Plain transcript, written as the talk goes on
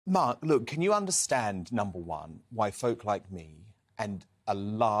Mark, look, can you understand, number one, why folk like me and a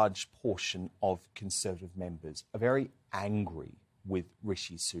large portion of Conservative members are very angry with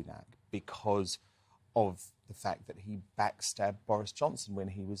Rishi Sunak because of the fact that he backstabbed Boris Johnson when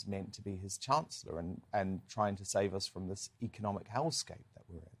he was meant to be his Chancellor and trying to save us from this economic hellscape that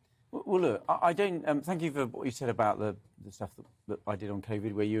we're in? Well, look, I don't... thank you for what you said about the stuff that I did on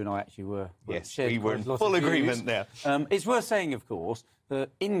COVID, where you and I actually were... Yes, we were in full agreement there. It's worth saying, of course, that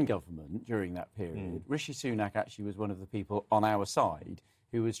in government during that period, Rishi Sunak actually was one of the people on our side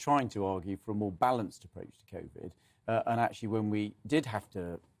who was trying to argue for a more balanced approach to COVID. And actually, when we did have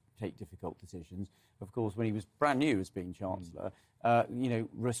to take difficult decisions, of course, when he was brand new as being Chancellor,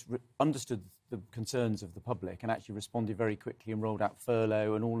 understood the concerns of the public and actually responded very quickly and rolled out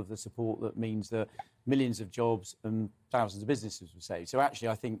furlough and all of the support that means that millions of jobs and thousands of businesses were saved. So actually,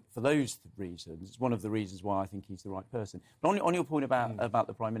 I think for those reasons, it's one of the reasons why I think he's the right person. But on your point about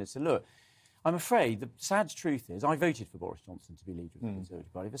the Prime Minister, look, I'm afraid the sad truth is I voted for Boris Johnson to be leader of the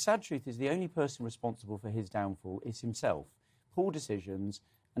Conservative Party. The sad truth is the only person responsible for his downfall is himself. Poor decisions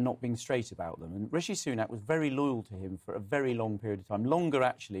and not being straight about them. And Rishi Sunak was very loyal to him for a very long period of time, longer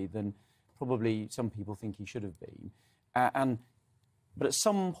actually than probably some people think he should have been. But at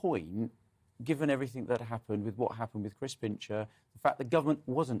some point, given everything that happened with what happened with Chris Pincher, the fact the government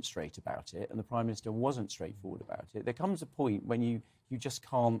wasn't straight about it and the Prime Minister wasn't straightforward about it, there comes a point when you just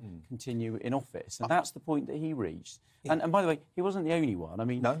can't continue in office. And that's the point that he reached. Yeah. And by the way, he wasn't the only one. I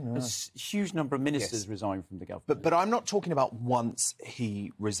mean, a huge number of ministers resigned from the government. But I'm not talking about once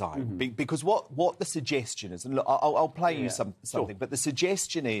he resigned, because what the suggestion is, and look, I'll play you something, but the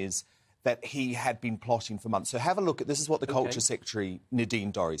suggestion is that he had been plotting for months. So have a look at, this is what the Culture Secretary,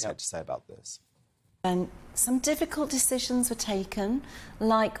 Nadine Dorries, had to say about this. And some difficult decisions were taken,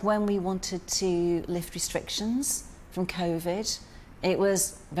 like when we wanted to lift restrictions from COVID. It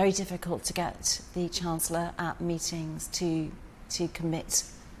was very difficult to get the Chancellor at meetings to commit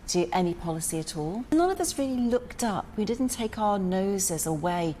to any policy at all. None of us really looked up. We didn't take our noses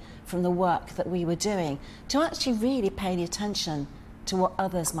away from the work that we were doing to actually really pay any attention to what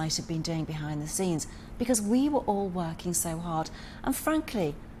others might have been doing behind the scenes, because we were all working so hard. And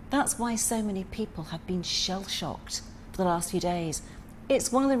frankly, that's why so many people have been shell-shocked for the last few days.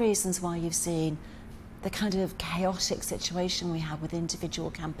 It's one of the reasons why you've seen the kind of chaotic situation we have with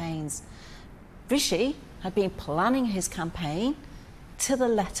individual campaigns. Rishi had been planning his campaign to the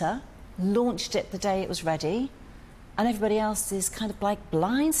letter, launched it the day it was ready, and everybody else is kind of like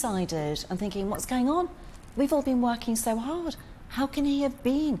blindsided and thinking, what's going on? We've all been working so hard. How can he have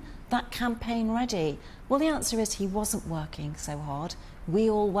been that campaign ready? Well, the answer is he wasn't working so hard. We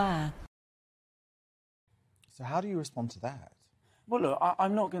all were. So how do you respond to that? Well, look,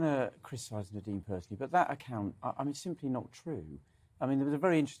 I'm not going to criticise Nadine personally, but that account, I mean, simply not true. I mean, there was a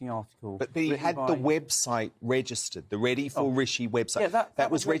very interesting article... But he had the website registered, the Ready for Rishi website. Yeah,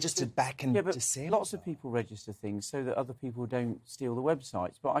 that was registered back in December. Lots of people register things so that other people don't steal the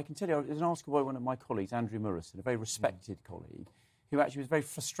websites. But I can tell you, there's an article by one of my colleagues, Andrew Murrison, a very respected colleague, who actually was very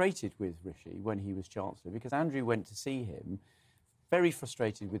frustrated with Rishi when he was Chancellor, because Andrew went to see him, very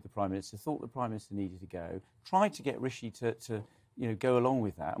frustrated with the Prime Minister, thought the Prime Minister needed to go, tried to get Rishi to go along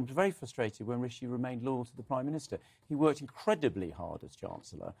with that, and was very frustrated when Rishi remained loyal to the Prime Minister. He worked incredibly hard as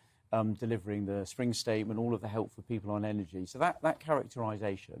Chancellor, delivering the Spring Statement, all of the help for people on energy. So that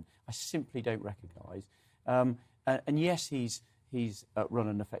characterisation I simply don't recognise. And yes, he's run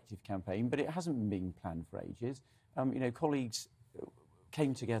an effective campaign, but it hasn't been planned for ages. Colleagues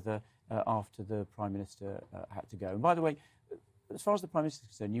came together after the Prime Minister had to go. And by the way, as far as the Prime Minister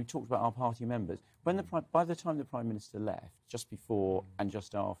is concerned, you talked about our party members. By the time the Prime Minister left, just before and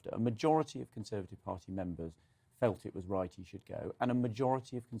just after, a majority of Conservative Party members felt it was right he should go, and a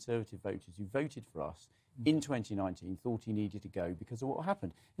majority of Conservative voters who voted for us in 2019 thought he needed to go because of what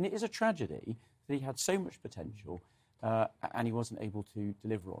happened. And it is a tragedy that he had so much potential and he wasn't able to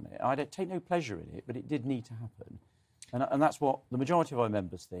deliver on it. I don't take no pleasure in it, but it did need to happen. And that's what the majority of our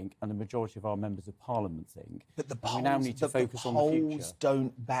members think, and the majority of our members of Parliament think. But the polls, we now need to focus on the future. The polls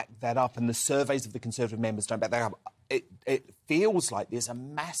don't back that up, and the surveys of the Conservative members don't back that up. It feels like there's a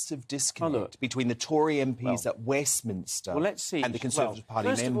massive disconnect between the Tory MPs at Westminster and the Conservative Party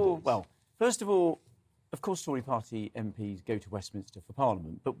members. First of all, of course, Tory party MPs go to Westminster for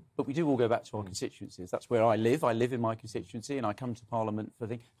Parliament, but we do all go back to our constituencies. That's where I live. I live in my constituency, and I come to Parliament for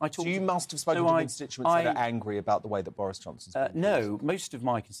things. So you must have spoken to constituents that are angry about the way that Boris Johnson's been No, most of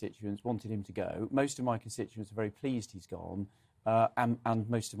my constituents wanted him to go. Most of my constituents are very pleased he's gone, and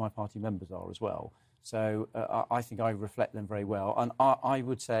most of my party members are as well. So I think I reflect them very well. And I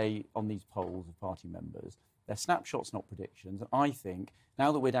would say on these polls of party members, They're snapshots, not predictions. And I think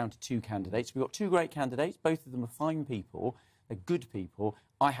now that we're down to 2 candidates, we've got 2 great candidates. Both of them are fine people. They're good people.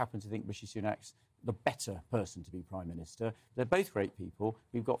 I happen to think Rishi Sunak's the better person to be Prime Minister. They're both great people.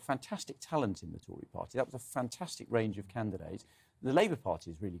 We've got fantastic talent in the Tory party. That was a fantastic range of candidates. The Labour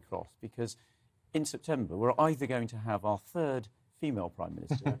Party is really cross because in September we're either going to have our 3rd female Prime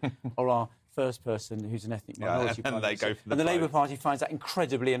Minister or our first person who's an ethnic minority Prime Minister. And the Labour Party finds that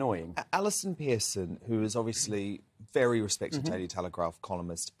incredibly annoying. Alison Pearson, who is obviously very respected Daily Telegraph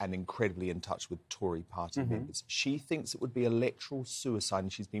columnist and incredibly in touch with Tory party members, she thinks it would be electoral suicide,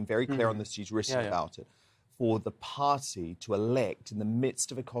 and she's been very clear on this, she's written about it, for the party to elect, in the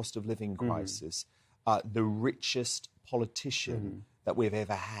midst of a cost of living crisis, the richest politician that we've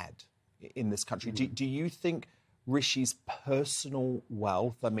ever had in this country. Do you think Rishi's personal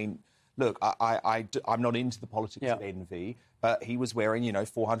wealth, I mean, look, I'm not into the politics of envy, but he was wearing, you know,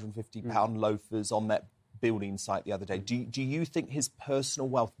 £450 loafers on that building site the other day. Do you think his personal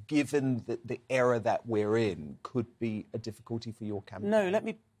wealth, given the era that we're in, could be a difficulty for your campaign? No, let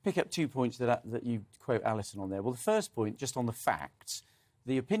me pick up 2 points that you quote Alison on there. Well, the first point, just on the facts,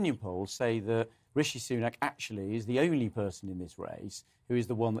 the opinion polls say that Rishi Sunak actually is the only person in this race who is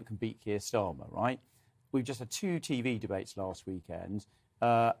the one that can beat Keir Starmer, right? We've just had 2 TV debates last weekend,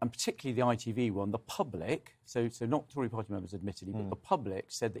 and particularly the ITV one. The public, so not Tory party members admittedly, but the public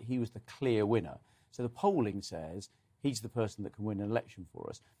said that he was the clear winner. So the polling says he's the person that can win an election for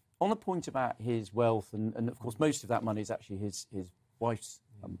us. On the point about his wealth, and of course most of that money is actually his wife's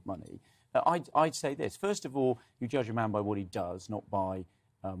money, I'd say this. First of all, you judge a man by what he does, not by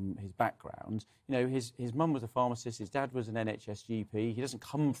his background. You know, his mum was a pharmacist, his dad was an NHS GP. He doesn't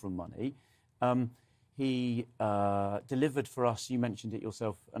come from money. He delivered for us, you mentioned it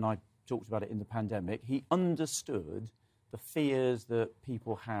yourself, and I talked about it in the pandemic. He understood the fears that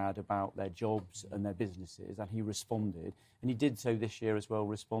people had about their jobs and their businesses, and he responded. And he did so this year as well,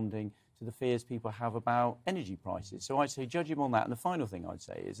 responding to the fears people have about energy prices. So I'd say judge him on that. And the final thing I'd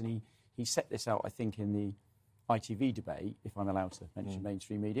say is, and he set this out, I think, in the ITV debate, if I'm allowed to mention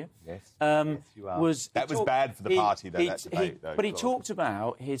mainstream media. Yes, yes you are. Was bad for the party, though, that debate. But he talked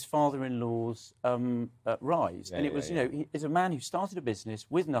about his father-in-law's rise. And it was, you know, he's a man who started a business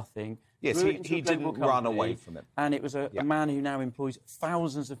with nothing. Yes, he didn't run away from it. And it was a man who now employs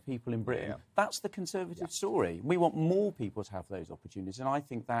thousands of people in Britain. That's the Conservative story. We want more people to have those opportunities. And I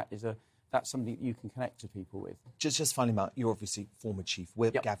think that's something that you can connect to people with. Just finally, Mark, you're obviously former Chief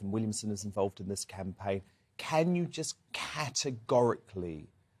Whip. Gavin Williamson is involved in this campaign. Can you just categorically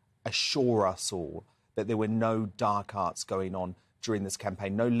assure us all that there were no dark arts going on during this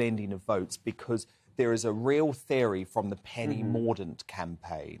campaign, no lending of votes? Because there is a real theory from the Penny Mordaunt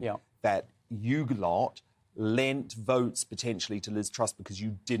campaign that you lot lent votes potentially to Liz Truss because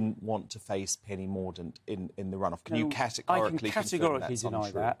you didn't want to face Penny Mordaunt in the runoff. Can you categorically I can categorically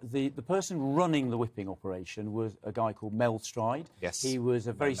deny that. The person running the whipping operation was a guy called Mel Stride. Yes. He was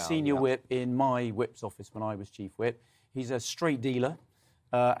a very senior whip in my whip's office when I was chief whip. He's a straight dealer.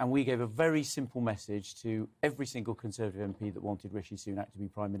 And we gave a very simple message to every single Conservative MP that wanted Rishi Sunak to be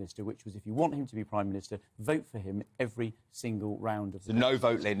Prime Minister, which was if you want him to be Prime Minister, vote for him every single round of the no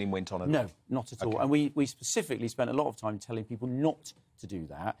vote lending went on at all? No, not at all. And we specifically spent a lot of time telling people not to do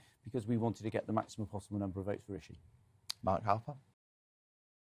that because we wanted to get the maximum possible number of votes for Rishi. Mark Harper.